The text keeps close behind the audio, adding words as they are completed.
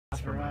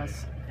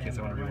us, and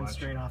we'll run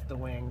straight off the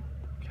wing.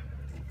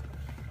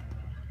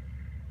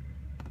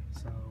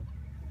 So,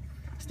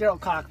 sterile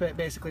cockpit,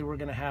 basically we're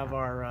going to have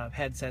our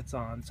headsets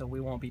on, so we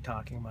won't be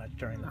talking much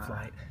during the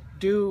flight.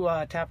 Do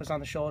tap us on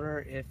the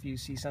shoulder if you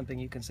see something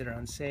you consider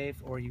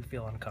unsafe or you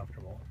feel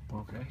uncomfortable.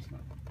 Okay.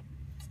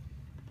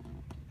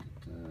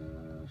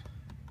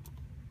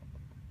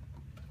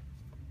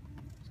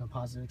 So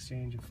positive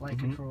exchange of flight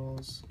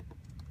controls.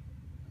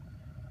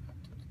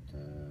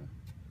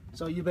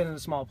 So you've been in a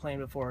small plane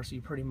before, so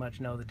you pretty much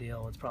know the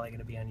deal. It's probably going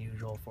to be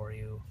unusual for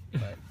you,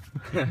 but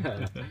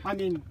I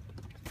mean,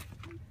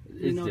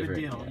 you know the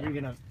deal.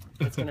 Yeah.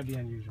 It's gonna be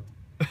unusual.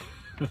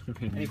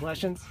 Any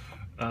questions?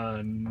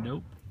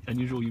 Nope.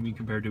 Unusual, you mean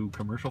compared to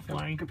commercial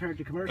flying? Compared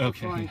to commercial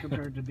flying,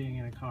 compared to being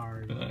in a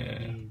car, you're going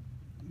to be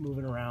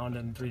moving around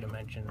in 3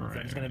 dimensions. Right,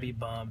 there's going to be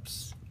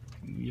bumps.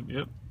 Yep.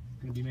 Going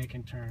to be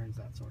making turns,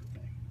 that sort of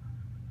thing.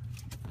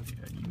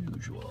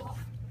 Unusual.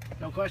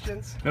 No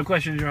questions? No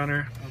questions, Your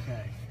Honor.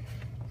 Okay.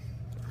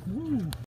 Woo.